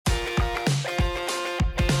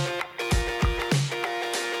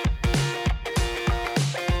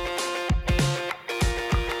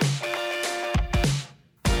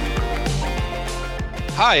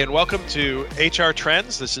Hi, and welcome to HR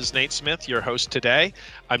Trends. This is Nate Smith, your host today.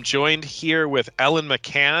 I'm joined here with Ellen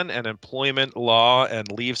McCann, an employment law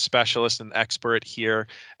and leave specialist and expert here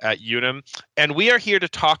at Unum. And we are here to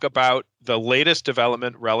talk about the latest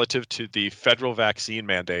development relative to the federal vaccine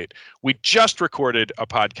mandate. We just recorded a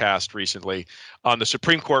podcast recently on the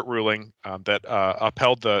Supreme Court ruling that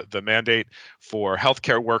upheld the mandate for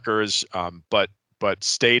healthcare workers, but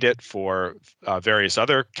stayed it for various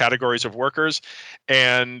other categories of workers.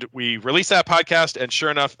 And we released that podcast, and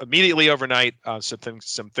sure enough, immediately overnight,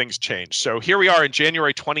 some things changed. So here we are in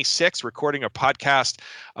January 26th, recording a podcast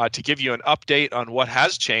to give you an update on what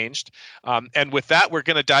has changed. And with that, we're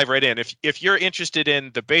going to dive right in. If you're interested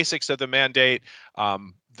in the basics of the mandate,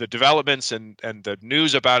 the developments and the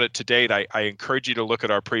news about it to date, I encourage you to look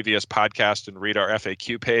at our previous podcast and read our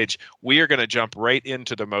FAQ page. We are going to jump right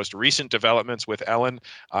into the most recent developments with Ellen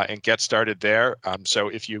and get started there. So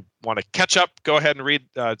if you want to catch up, go ahead and read,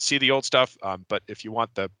 see the old stuff. But if you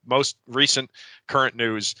want the most recent current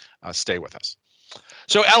news, stay with us.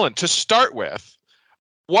 So Ellen, to start with,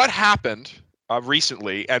 what happened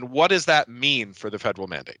recently and what does that mean for the federal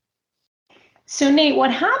mandate? So Nate,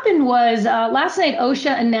 what happened was last night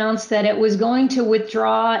OSHA announced that it was going to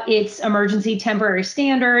withdraw its emergency temporary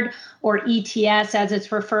standard, or ETS as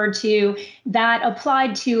it's referred to, that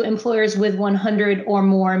applied to employers with 100 or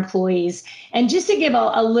more employees. And just to give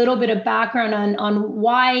a little bit of background on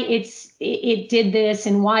why it did this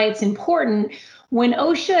and why it's important, when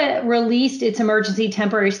OSHA released its emergency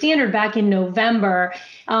temporary standard back in November,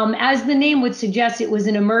 as the name would suggest, it was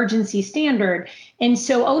an emergency standard. And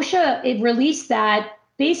so OSHA, it released that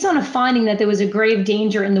based on a finding that there was a grave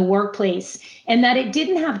danger in the workplace and that it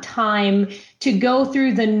didn't have time to go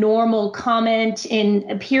through the normal comment in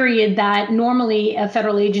a period that normally a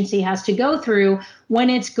federal agency has to go through when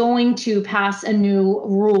it's going to pass a new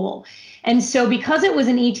rule. And so because it was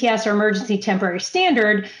an ETS, or emergency temporary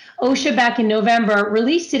standard, OSHA back in November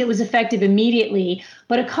released it. It was effective immediately,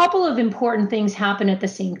 but a couple of important things happened at the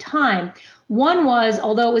same time. One was,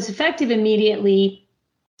 although it was effective immediately,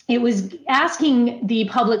 it was asking the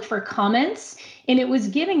public for comments, and it was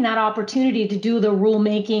giving that opportunity to do the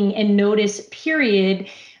rulemaking and notice period.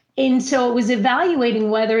 And so it was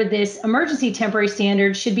evaluating whether this emergency temporary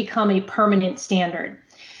standard should become a permanent standard.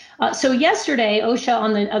 So yesterday, OSHA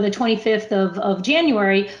on the 25th of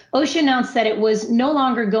January, OSHA announced that it was no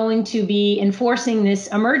longer going to be enforcing this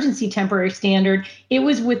emergency temporary standard. It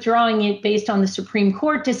was withdrawing it based on the Supreme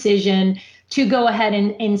Court decision to go ahead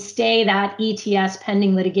and stay that ETS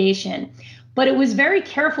pending litigation. But it was very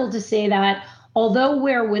careful to say that although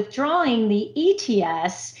we're withdrawing the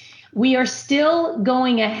ETS, we are still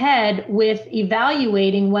going ahead with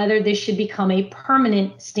evaluating whether this should become a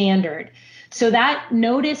permanent standard. So that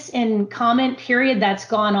notice and comment period that's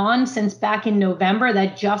gone on since back in November,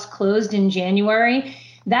 that just closed in January,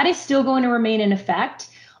 that is still going to remain in effect.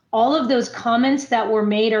 All of those comments that were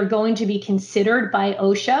made are going to be considered by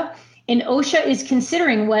OSHA, and OSHA is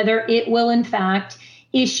considering whether it will in fact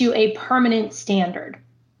issue a permanent standard.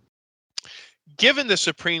 Given the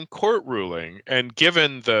Supreme Court ruling and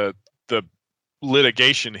given the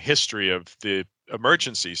litigation history of the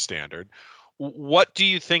emergency standard, what do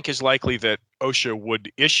you think is likely that OSHA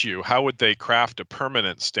would issue? How would they craft a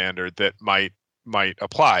permanent standard that might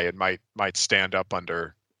apply and might stand up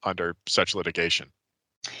under such litigation?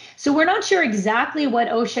 So we're not sure exactly what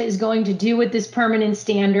OSHA is going to do with this permanent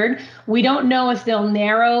standard. We don't know if they'll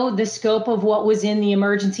narrow the scope of what was in the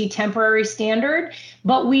emergency temporary standard,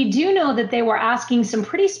 but we do know that they were asking some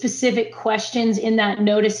pretty specific questions in that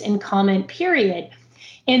notice and comment period.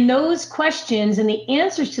 And those questions and the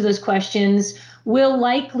answers to those questions will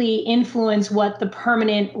likely influence what the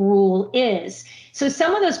permanent rule is. So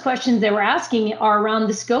some of those questions they were asking are around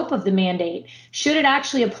the scope of the mandate. Should it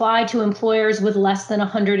actually apply to employers with less than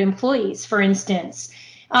 100 employees, for instance?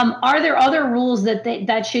 Are there other rules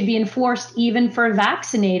that should be enforced even for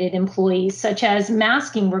vaccinated employees, such as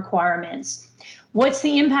masking requirements? What's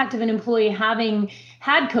the impact of an employee having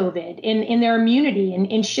had COVID in their immunity?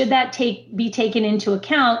 And should that be taken into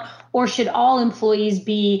account, or should all employees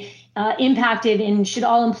be impacted, and should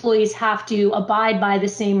all employees have to abide by the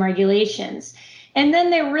same regulations? And then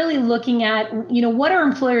they're really looking at, what are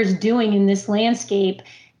employers doing in this landscape?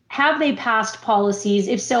 Have they passed policies?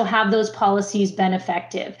 If so, have those policies been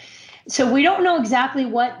effective? So we don't know exactly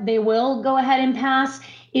what they will go ahead and pass.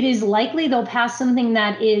 It is likely they'll pass something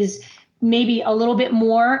that is maybe a little bit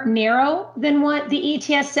more narrow than what the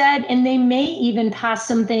ETS said, and they may even pass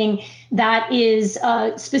something that is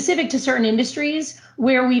specific to certain industries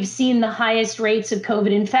where we've seen the highest rates of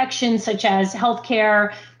COVID infection, such as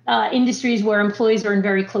healthcare, industries where employees are in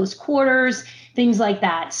very close quarters, things like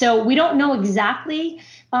that. So we don't know exactly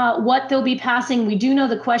what they'll be passing. We do know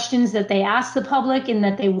the questions that they asked the public and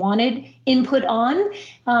that they wanted input on,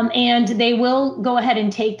 and they will go ahead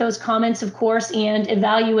and take those comments, of course, and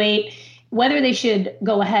evaluate whether they should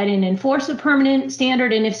go ahead and enforce a permanent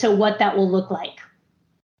standard, and if so, what that will look like.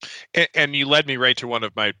 And you led me right to one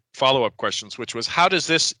of my follow-up questions, which was, how does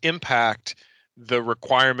this impact the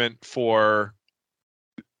requirement for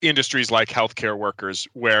industries like healthcare workers,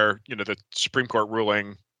 where the Supreme Court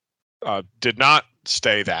ruling did not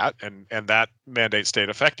stay that, and that mandate stayed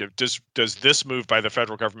effective? Does this move by the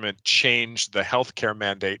federal government change the healthcare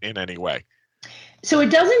mandate in any way? So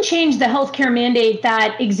it doesn't change the healthcare mandate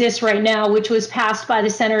that exists right now, which was passed by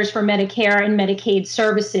the Centers for Medicare and Medicaid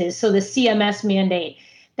Services, so the CMS mandate.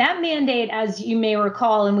 That mandate, as you may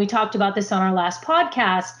recall, and we talked about this on our last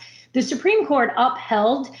podcast, the Supreme Court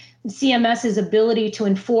upheld CMS's ability to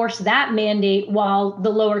enforce that mandate while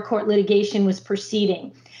the lower court litigation was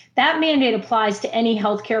proceeding. That mandate applies to any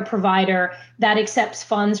healthcare provider that accepts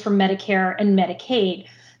funds from Medicare and Medicaid.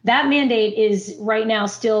 That mandate is right now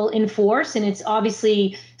still in force, and it's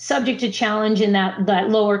obviously subject to challenge in that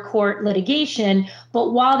lower court litigation.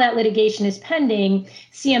 But while that litigation is pending,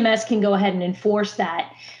 CMS can go ahead and enforce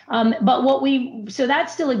that. So that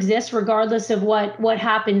still exists regardless of what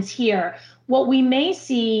happens here. What we may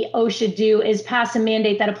see OSHA do is pass a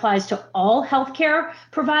mandate that applies to all healthcare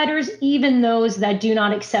providers, even those that do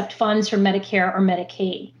not accept funds from Medicare or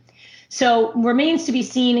Medicaid. So remains to be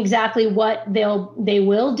seen exactly what they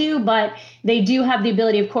will do, but they do have the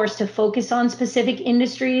ability, of course, to focus on specific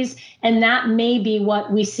industries, and that may be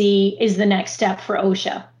what we see is the next step for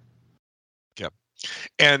OSHA. Yep.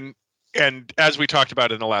 And as we talked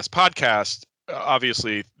about in the last podcast,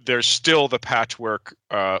 obviously there's still the patchwork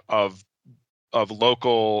of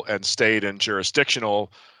local and state and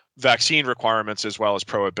jurisdictional vaccine requirements, as well as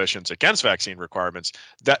prohibitions against vaccine requirements.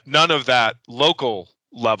 That none of that local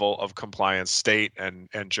level of compliance, state and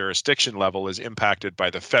jurisdiction level, is impacted by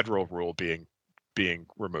the federal rule being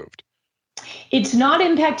removed. It's not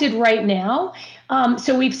impacted right now.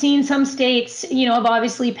 So we've seen some states, have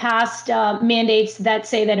obviously passed mandates that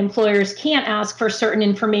say that employers can't ask for certain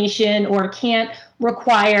information or can't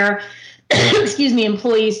require,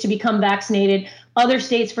 employees to become vaccinated. Other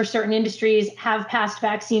states for certain industries have passed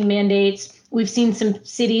vaccine mandates. We've seen some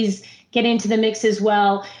cities get into the mix as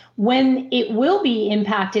well. When it will be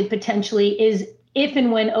impacted potentially is if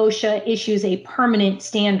and when OSHA issues a permanent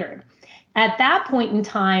standard. At that point in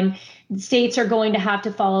time, states are going to have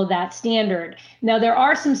to follow that standard. Now, there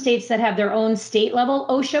are some states that have their own state level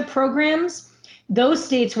OSHA programs. Those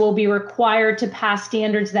states will be required to pass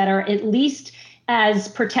standards that are at least as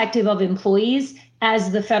protective of employees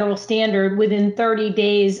as the federal standard within 30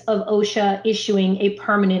 days of OSHA issuing a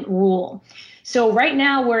permanent rule. So right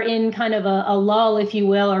now we're in kind of a lull, if you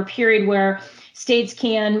will, or period where states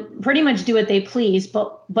can pretty much do what they please.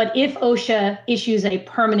 But if OSHA issues a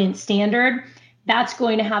permanent standard, that's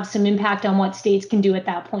going to have some impact on what states can do at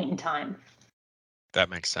that point in time. That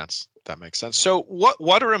makes sense. So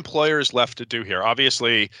what are employers left to do here?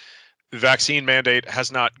 Obviously, the vaccine mandate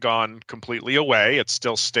has not gone completely away. It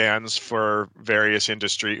still stands for various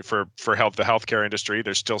industry, for the healthcare industry.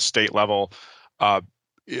 There's still state level,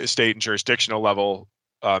 state and jurisdictional level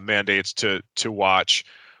mandates to watch.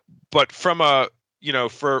 But from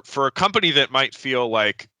for a company that might feel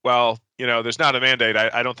like, well, there's not a mandate.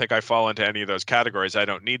 I don't think I fall into any of those categories. I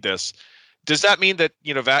don't need this. Does that mean that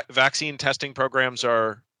vaccine testing programs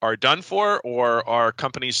are done for, or are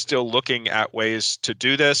companies still looking at ways to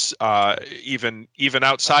do this, even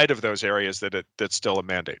outside of those areas that's still a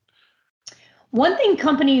mandate? One thing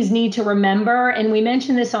companies need to remember, and we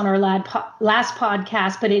mentioned this on our last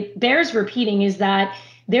podcast, but it bears repeating, is that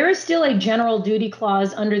there is still a general duty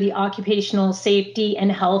clause under the Occupational Safety and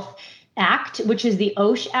Health Act, which is the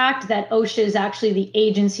OSHA Act, that OSHA is actually the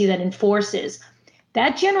agency that enforces.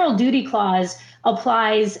 That general duty clause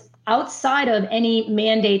applies outside of any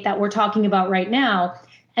mandate that we're talking about right now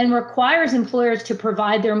and requires employers to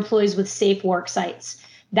provide their employees with safe work sites.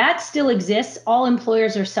 That still exists. All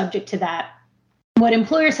employers are subject to that. What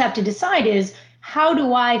employers have to decide is, how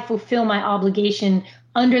do I fulfill my obligation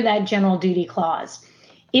under that general duty clause?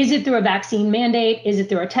 Is it through a vaccine mandate? Is it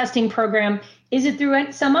through a testing program? Is it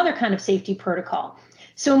through some other kind of safety protocol?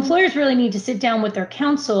 So employers really need to sit down with their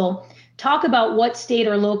counsel, talk about what state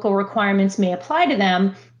or local requirements may apply to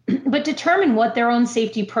them, but determine what their own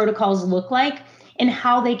safety protocols look like and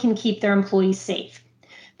how they can keep their employees safe.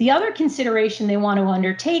 The other consideration they want to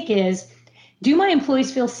undertake is, do my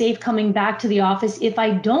employees feel safe coming back to the office if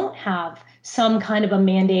I don't have some kind of a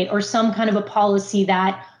mandate or some kind of a policy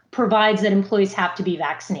that provides that employees have to be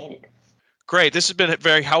vaccinated? Great. This has been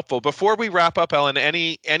very helpful. Before we wrap up, Ellen,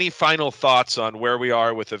 any final thoughts on where we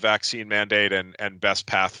are with the vaccine mandate and best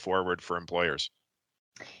path forward for employers?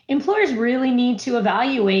 Employers really need to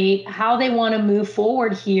evaluate how they want to move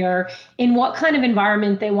forward here, in what kind of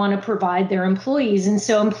environment they want to provide their employees. And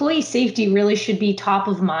so employee safety really should be top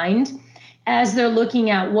of mind as they're looking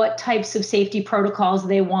at what types of safety protocols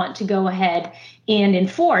they want to go ahead and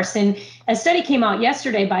enforce. And a study came out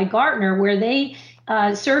yesterday by Gartner where they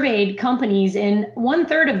surveyed companies, and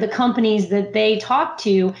 1/3 of the companies that they talked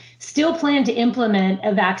to still plan to implement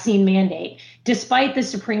a vaccine mandate, despite the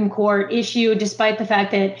Supreme Court issue, despite the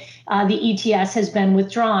fact that the ETS has been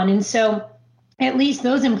withdrawn. And so at least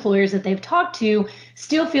those employers that they've talked to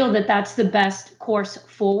still feel that that's the best course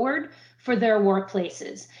forward for their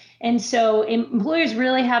workplaces. And so employers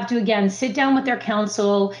really have to, again, sit down with their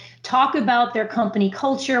counsel, talk about their company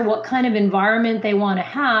culture, what kind of environment they want to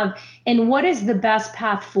have, and what is the best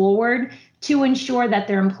path forward to ensure that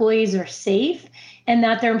their employees are safe and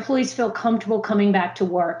that their employees feel comfortable coming back to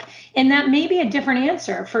work. And that may be a different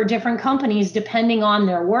answer for different companies depending on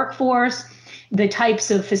their workforce, the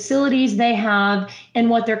types of facilities they have,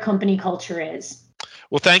 and what their company culture is.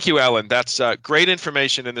 Well, thank you, Ellen. That's great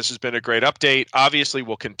information, and this has been a great update. Obviously,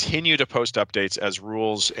 we'll continue to post updates as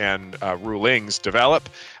rules and rulings develop.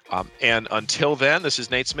 And until then, this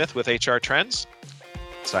is Nate Smith with HR Trends,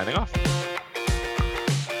 signing off.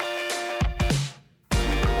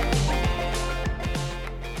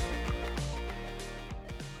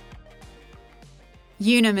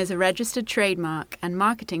 Unum is a registered trademark and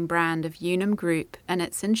marketing brand of Unum Group and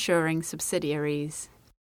its insuring subsidiaries.